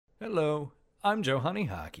Hello, I'm Joe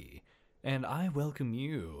Honeyhockey, and I welcome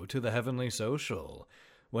you to the Heavenly Social,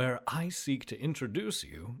 where I seek to introduce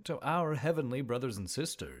you to our heavenly brothers and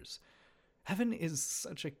sisters. Heaven is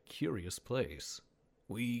such a curious place.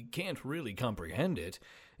 We can't really comprehend it,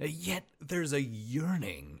 yet there's a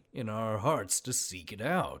yearning in our hearts to seek it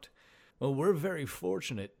out. Well, we're very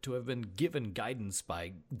fortunate to have been given guidance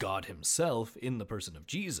by God Himself in the person of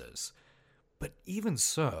Jesus. But even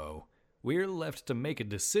so, we're left to make a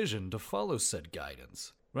decision to follow said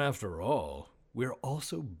guidance. After all, we're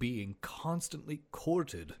also being constantly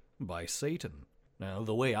courted by Satan. Now,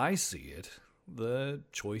 the way I see it, the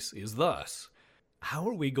choice is thus. How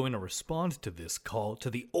are we going to respond to this call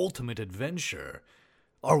to the ultimate adventure?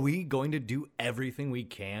 Are we going to do everything we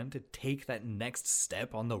can to take that next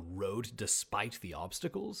step on the road despite the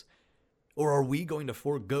obstacles? Or are we going to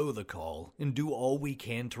forego the call and do all we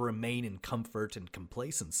can to remain in comfort and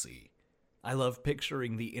complacency? I love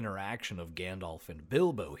picturing the interaction of Gandalf and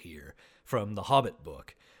Bilbo here from the Hobbit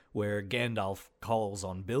book, where Gandalf calls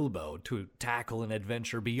on Bilbo to tackle an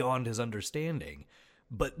adventure beyond his understanding,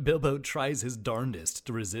 but Bilbo tries his darndest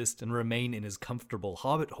to resist and remain in his comfortable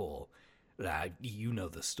hobbit hole. You know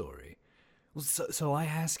the story. So I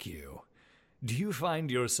ask you, do you find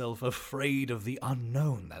yourself afraid of the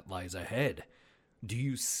unknown that lies ahead? Do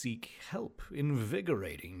you seek help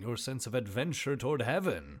invigorating your sense of adventure toward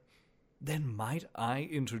heaven? Then might I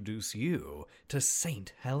introduce you to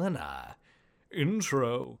Saint Helena.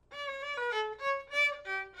 Intro.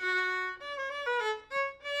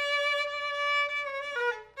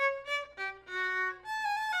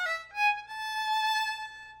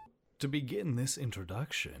 To begin this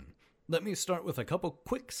introduction, let me start with a couple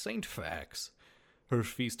quick saint facts. Her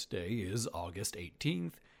feast day is August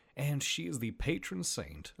 18th, and she is the patron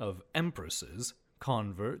saint of empresses,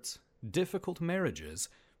 converts, difficult marriages,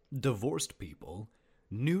 divorced people,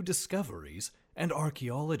 new discoveries, and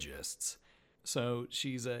archaeologists. So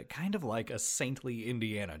she's kind of like a saintly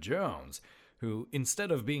Indiana Jones, who,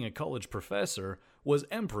 instead of being a college professor, was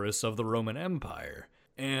empress of the Roman Empire.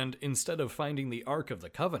 And instead of finding the Ark of the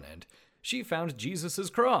Covenant, she found Jesus'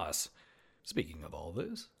 cross. Speaking of all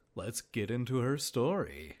this, let's get into her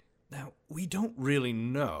story. Now, we don't really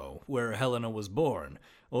know where Helena was born,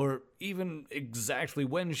 or even exactly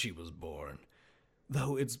when she was born,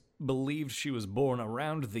 though it's believed she was born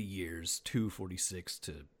around the years 246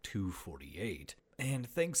 to 248. And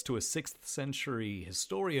thanks to a 6th century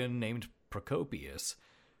historian named Procopius,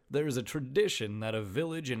 there's a tradition that a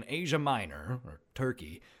village in Asia Minor, or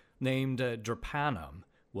Turkey, named Drepanum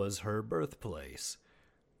was her birthplace.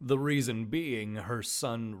 The reason being her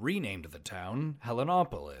son renamed the town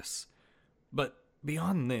Helenopolis. But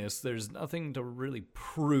beyond this, there's nothing to really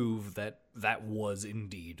prove that that was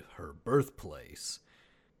indeed her birthplace.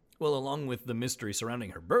 Well, along with the mystery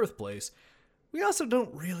surrounding her birthplace, we also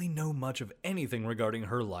don't really know much of anything regarding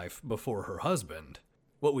her life before her husband.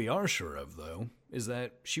 What we are sure of, though, is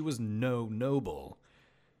that she was no noble.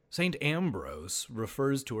 St. Ambrose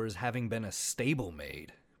refers to her as having been a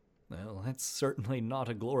stablemate. Well, that's certainly not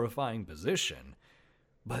a glorifying position.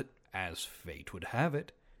 But as fate would have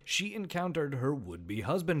it, she encountered her would-be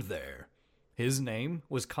husband there. His name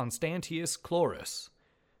was Constantius Chlorus,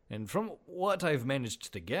 and from what I've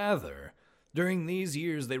managed to gather, during these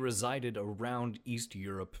years they resided around East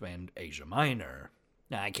Europe and Asia Minor.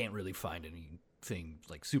 Now, I can't really find anything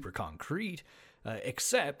like super concrete,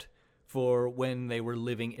 except for when they were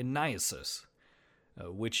living in Naissus,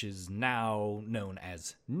 which is now known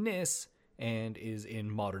as Nis and is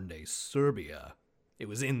in modern-day Serbia. It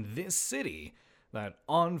was in this city that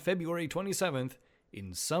on February 27th,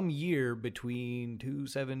 in some year between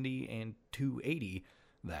 270 and 280,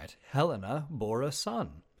 that Helena bore a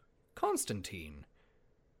son, Constantine.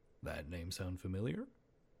 That name sound familiar?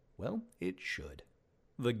 Well, it should.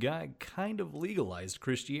 The guy kind of legalized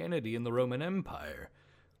Christianity in the Roman Empire,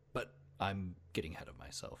 but I'm getting ahead of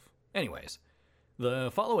myself. Anyways, the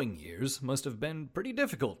following years must have been pretty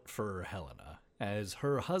difficult for Helena, as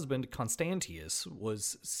her husband Constantius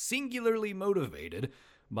was singularly motivated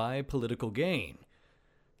by political gain.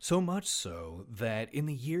 So much so that in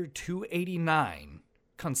the year 289,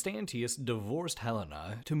 Constantius divorced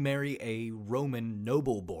Helena to marry a Roman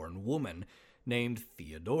noble-born woman named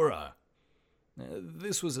Theodora.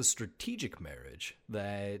 This was a strategic marriage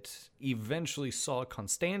that eventually saw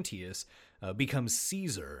Constantius become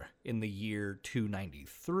Caesar in the year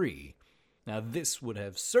 293. Now, this would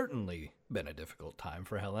have certainly been a difficult time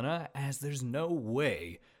for Helena, as there's no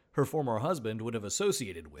way her former husband would have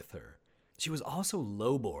associated with her. She was also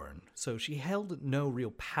lowborn, so she held no real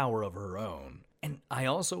power of her own. And I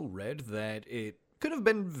also read that it could have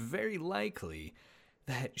been very likely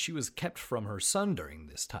that she was kept from her son during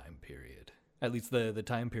this time period. At least the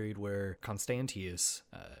time period where Constantius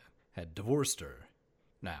had divorced her.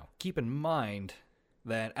 Now, keep in mind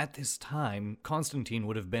that at this time, Constantine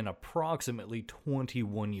would have been approximately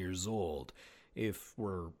 21 years old, if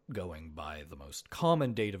we're going by the most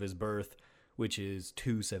common date of his birth, which is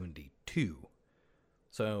 272.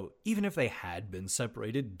 So even if they had been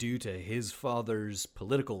separated due to his father's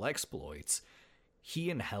political exploits, he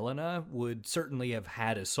and Helena would certainly have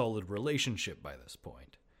had a solid relationship by this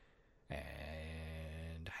point.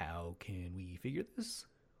 And how can we figure this?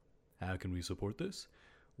 How can we support this?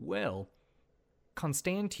 Well,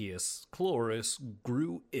 Constantius Chlorus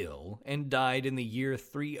grew ill and died in the year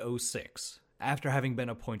 306, after having been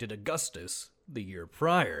appointed Augustus the year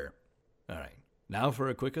prior. Alright, now for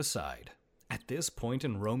a quick aside. At this point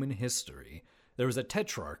in Roman history, there was a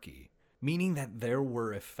tetrarchy, meaning that there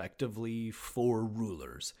were effectively 4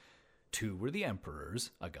 rulers. 2 were the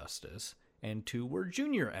emperors, Augustus, and 2 were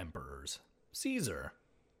junior emperors, Caesar.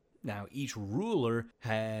 Now, each ruler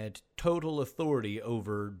had total authority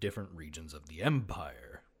over different regions of the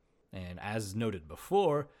empire. And as noted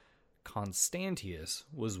before, Constantius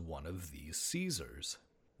was one of these Caesars.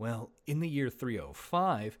 Well, in the year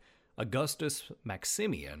 305, Augustus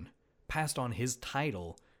Maximian passed on his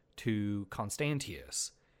title to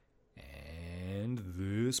Constantius. And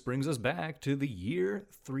this brings us back to the year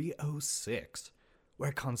 306,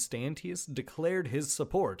 where Constantius declared his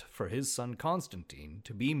support for his son Constantine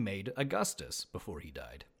to be made Augustus before he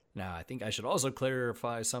died. Now, I think I should also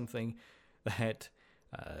clarify something that,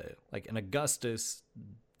 like an Augustus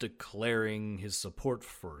declaring his support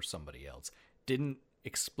for somebody else didn't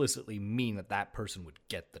explicitly mean that that person would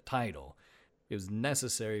get the title. It was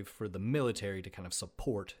necessary for the military to kind of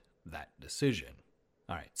support that decision.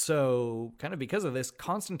 Alright, so kind of because of this,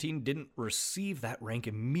 Constantine didn't receive that rank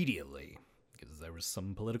immediately, because there was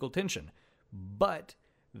some political tension. But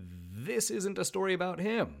this isn't a story about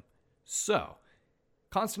him. So,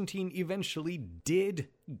 Constantine eventually did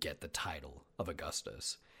get the title of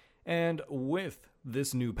Augustus. And with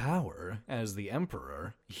this new power as the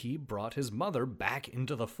emperor, he brought his mother back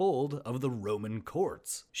into the fold of the Roman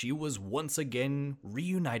courts. She was once again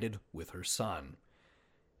reunited with her son.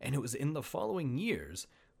 And it was in the following years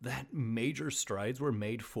that major strides were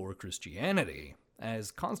made for Christianity,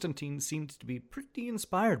 as Constantine seemed to be pretty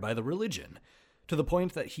inspired by the religion, to the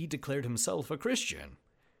point that he declared himself a Christian.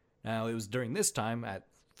 Now, it was during this time, at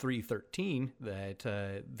 313, that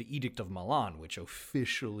the Edict of Milan, which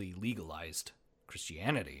officially legalized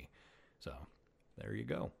Christianity. So, there you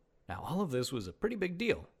go. Now, all of this was a pretty big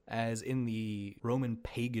deal, as in the Roman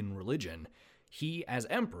pagan religion, he, as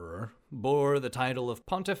emperor, bore the title of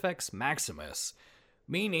Pontifex Maximus,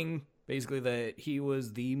 meaning basically that he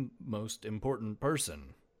was the most important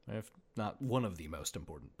person, if not one of the most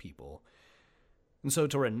important people. And so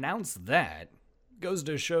to renounce that goes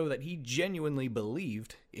to show that he genuinely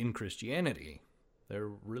believed in Christianity. There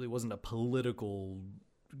really wasn't a political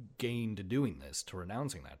gain to doing this, to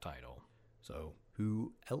renouncing that title. So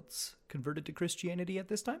who else converted to Christianity at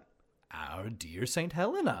this time? Our dear Saint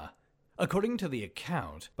Helena. According to the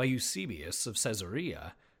account by Eusebius of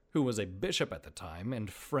Caesarea, who was a bishop at the time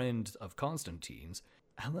and friend of Constantine's,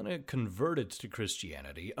 Helena converted to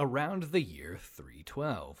Christianity around the year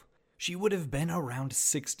 312. She would have been around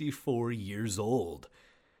 64 years old.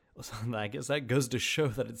 So I guess that goes to show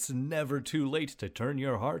that it's never too late to turn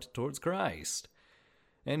your heart towards Christ.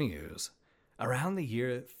 Anyways, around the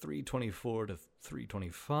year 324 to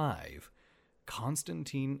 325,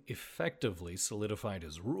 Constantine effectively solidified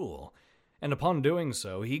his rule, and upon doing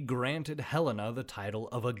so, he granted Helena the title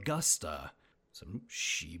of Augusta, so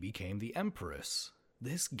she became the Empress.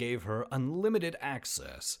 This gave her unlimited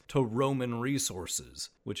access to Roman resources,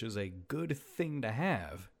 which is a good thing to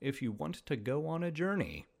have if you want to go on a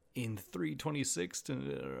journey. In 326 to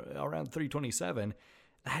around 327,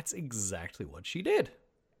 that's exactly what she did.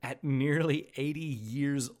 At nearly 80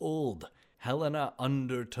 years old, Helena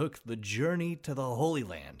undertook the journey to the Holy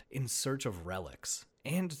Land in search of relics,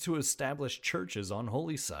 and to establish churches on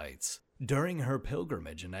holy sites. During her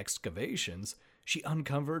pilgrimage and excavations, she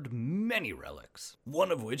uncovered many relics,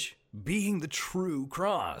 one of which being the true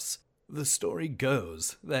cross. The story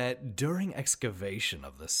goes that during excavation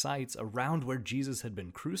of the sites around where Jesus had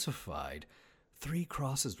been crucified, 3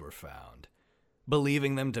 crosses were found.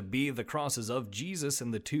 Believing them to be the crosses of Jesus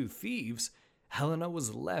and the 2 thieves, Helena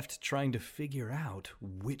was left trying to figure out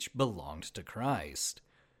which belonged to Christ.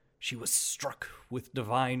 She was struck with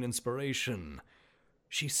divine inspiration.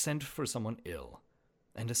 She sent for someone ill,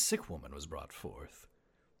 and a sick woman was brought forth.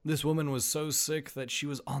 This woman was so sick that she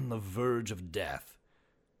was on the verge of death.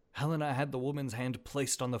 Helena had the woman's hand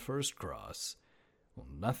placed on the first cross. Well,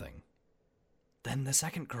 nothing. Then the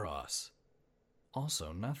second cross.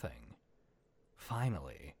 Also nothing.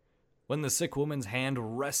 Finally, when the sick woman's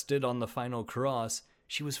hand rested on the final cross,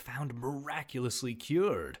 she was found miraculously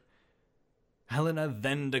cured. Helena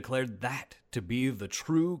then declared that to be the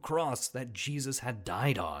true cross that Jesus had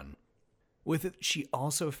died on. With it, she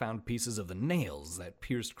also found pieces of the nails that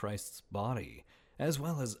pierced Christ's body, as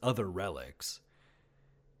well as other relics.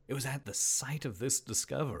 It was at the site of this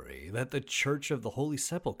discovery that the Church of the Holy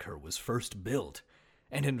Sepulchre was first built,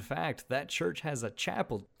 and in fact, that church has a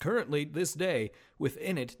chapel currently this day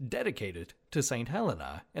within it dedicated to St.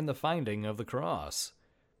 Helena and the finding of the cross.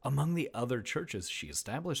 Among the other churches she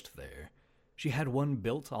established there, she had one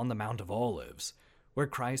built on the Mount of Olives, where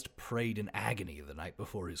Christ prayed in agony the night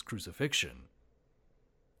before his crucifixion.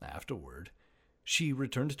 Afterward, she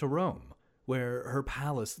returned to Rome, where her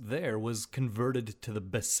palace there was converted to the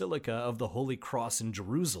Basilica of the Holy Cross in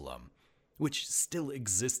Jerusalem, which still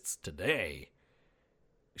exists today.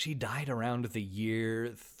 She died around the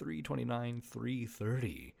year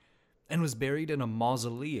 329-330, and was buried in a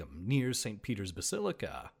mausoleum near St. Peter's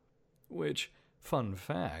Basilica, which, fun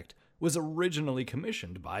fact, was originally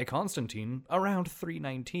commissioned by Constantine around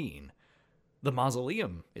 319. The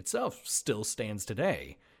mausoleum itself still stands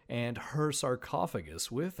today, and her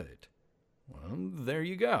sarcophagus with it. Well, there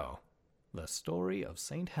you go. The story of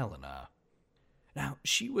St. Helena. Now,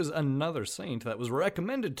 she was another saint that was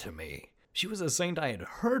recommended to me. She was a saint I had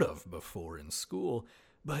heard of before in school,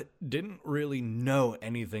 but didn't really know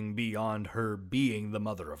anything beyond her being the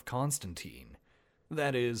mother of Constantine.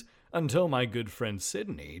 That is, until my good friend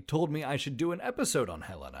Sydney told me I should do an episode on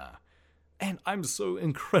Helena. And I'm so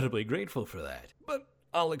incredibly grateful for that. But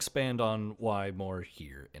I'll expand on why more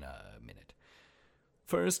here in a minute.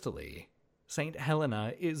 Firstly, St.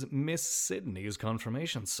 Helena is Miss Sydney's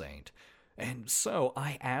confirmation saint, and so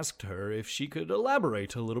I asked her if she could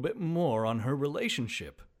elaborate a little bit more on her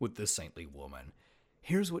relationship with this saintly woman.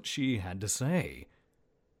 Here's what she had to say.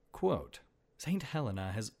 Quote, St.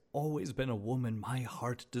 Helena has always been a woman my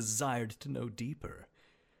heart desired to know deeper.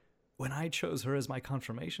 When I chose her as my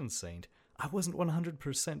confirmation saint, I wasn't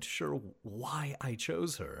 100% sure why I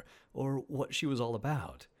chose her or what she was all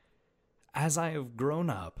about. As I have grown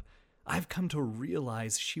up, I've come to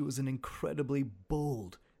realize she was an incredibly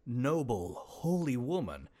bold, noble, holy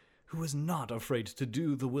woman who was not afraid to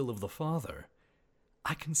do the will of the Father.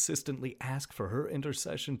 I consistently ask for her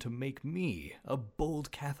intercession to make me a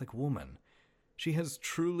bold Catholic woman. She has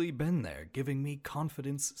truly been there, giving me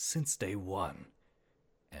confidence since day one.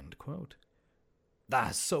 End quote.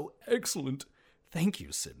 That's so excellent. Thank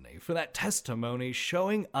you, Sydney, for that testimony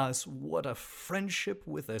showing us what a friendship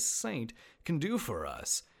with a saint can do for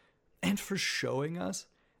us, and for showing us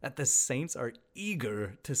that the saints are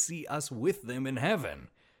eager to see us with them in heaven,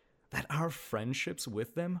 that our friendships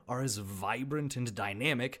with them are as vibrant and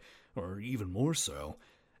dynamic, or even more so,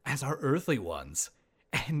 as our earthly ones,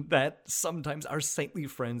 and that sometimes our saintly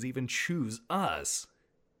friends even choose us.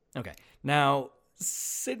 Okay, now,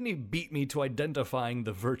 Sydney beat me to identifying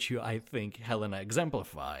the virtue I think Helena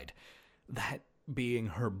exemplified, that being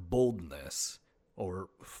her boldness, or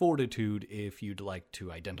fortitude if you'd like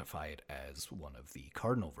to identify it as one of the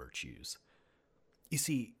cardinal virtues. You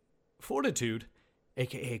see, fortitude,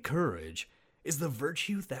 aka courage, is the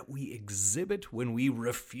virtue that we exhibit when we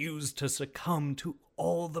refuse to succumb to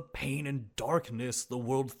all the pain and darkness the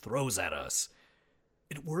world throws at us.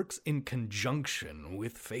 It works in conjunction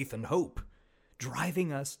with faith and hope,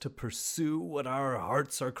 driving us to pursue what our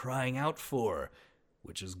hearts are crying out for,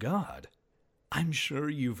 which is God. I'm sure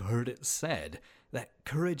you've heard it said that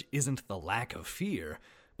courage isn't the lack of fear,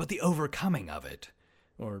 but the overcoming of it,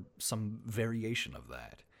 or some variation of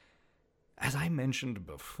that. As I mentioned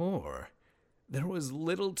before, there was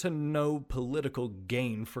little to no political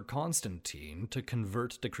gain for Constantine to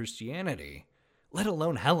convert to Christianity, let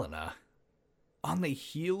alone Helena. On the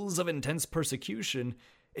heels of intense persecution,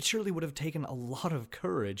 it surely would have taken a lot of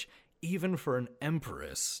courage even for an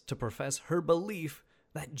empress to profess her belief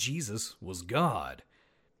that Jesus was God.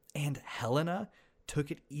 And Helena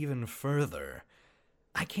took it even further.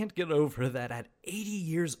 I can't get over that at 80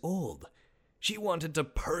 years old, she wanted to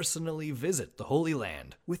personally visit the Holy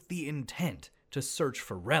Land with the intent to search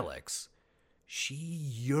for relics. She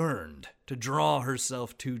yearned to draw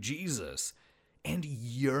herself to Jesus and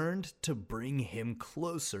yearned to bring him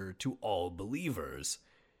closer to all believers.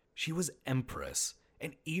 She was empress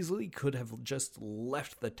and easily could have just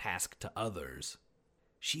left the task to others.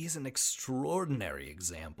 She is an extraordinary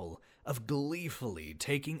example of gleefully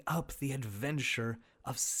taking up the adventure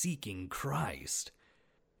of seeking Christ.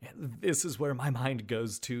 And this is where my mind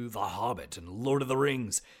goes to The Hobbit and Lord of the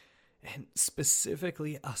Rings, and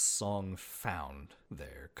specifically a song found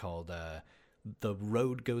there called The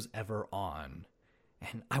Road Goes Ever On.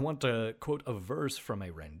 And I want to quote a verse from a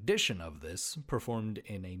rendition of this performed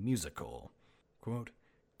in a musical. Quote,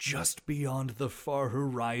 "Just beyond the far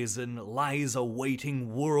horizon lies a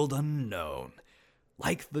waiting world unknown.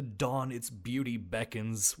 Like the dawn, its beauty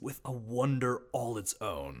beckons with a wonder all its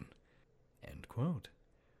own." End quote.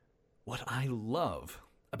 What I love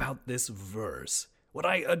about this verse, what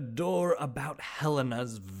I adore about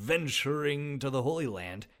Helena's venturing to the Holy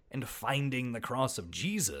Land and finding the cross of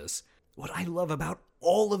Jesus, what I love about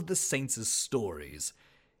all of the saints' stories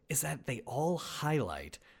is that they all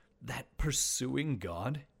highlight that pursuing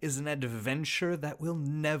God is an adventure that will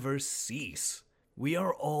never cease. We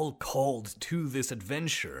are all called to this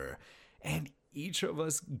adventure, and each of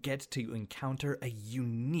us get to encounter a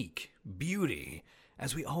unique beauty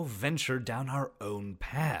as we all venture down our own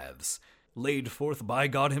paths, laid forth by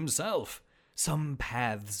God Himself. Some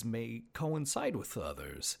paths may coincide with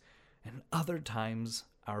others, and other times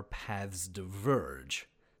our paths diverge.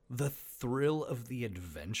 The thrill of the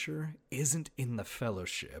adventure isn't in the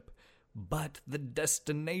fellowship, but the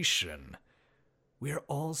destination. We are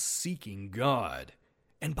all seeking God,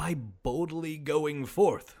 and by boldly going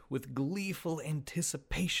forth with gleeful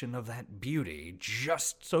anticipation of that beauty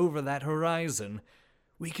just over that horizon,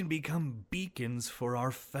 we can become beacons for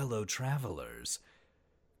our fellow travelers.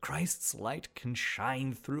 Christ's light can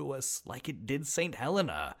shine through us like it did St.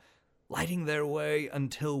 Helena, lighting their way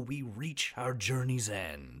until we reach our journey's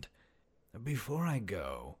end. Before I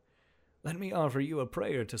go, let me offer you a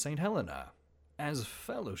prayer to St. Helena, as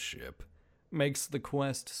fellowship makes the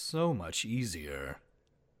quest so much easier.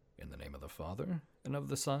 In the name of the Father, and of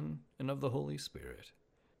the Son, and of the Holy Spirit.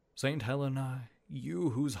 St. Helena, you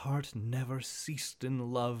whose heart never ceased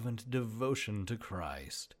in love and devotion to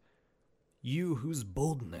Christ, you whose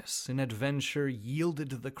boldness in adventure yielded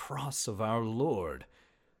the cross of our Lord,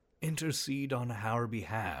 intercede on our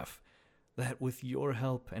behalf, that with your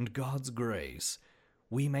help and God's grace,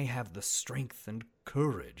 we may have the strength and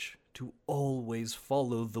courage to always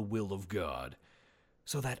follow the will of God,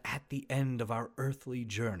 so that at the end of our earthly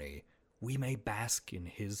journey, we may bask in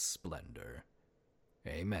His splendor.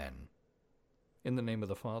 Amen. In the name of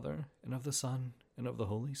the Father, and of the Son, and of the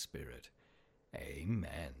Holy Spirit.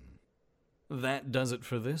 Amen. That does it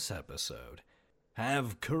for this episode.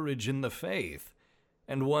 Have courage in the faith,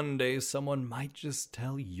 and one day someone might just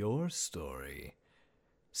tell your story.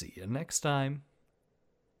 See you next time.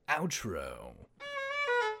 Outro.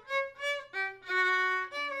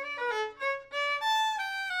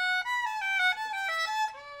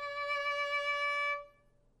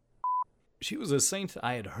 She was a saint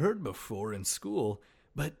I had heard before in school,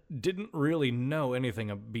 but didn't really know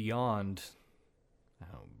anything beyond...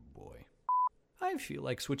 Oh boy. I feel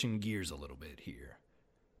like switching gears a little bit here.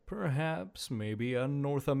 Perhaps maybe a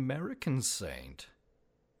North American saint.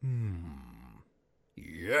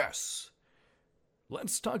 Yes.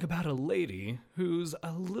 Let's talk about a lady who's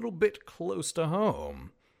a little bit close to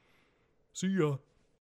home. See ya.